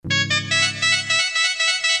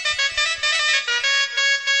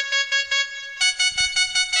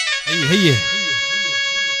هي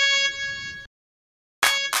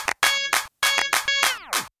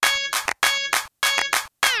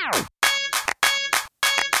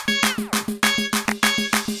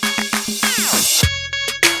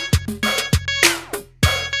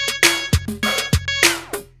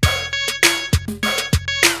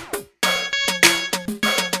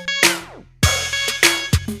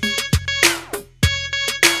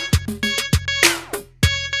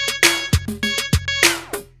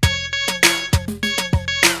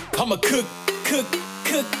I'ma cook, cook,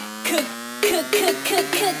 cook, cook, cook, cook, cook,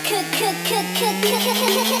 cook, cook, cook, cook,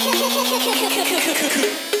 cook,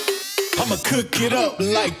 cook. I'ma cook it up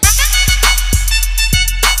like.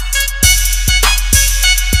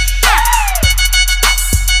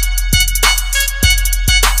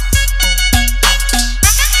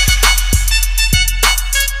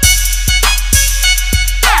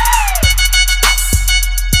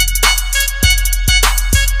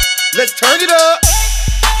 Let's turn it up.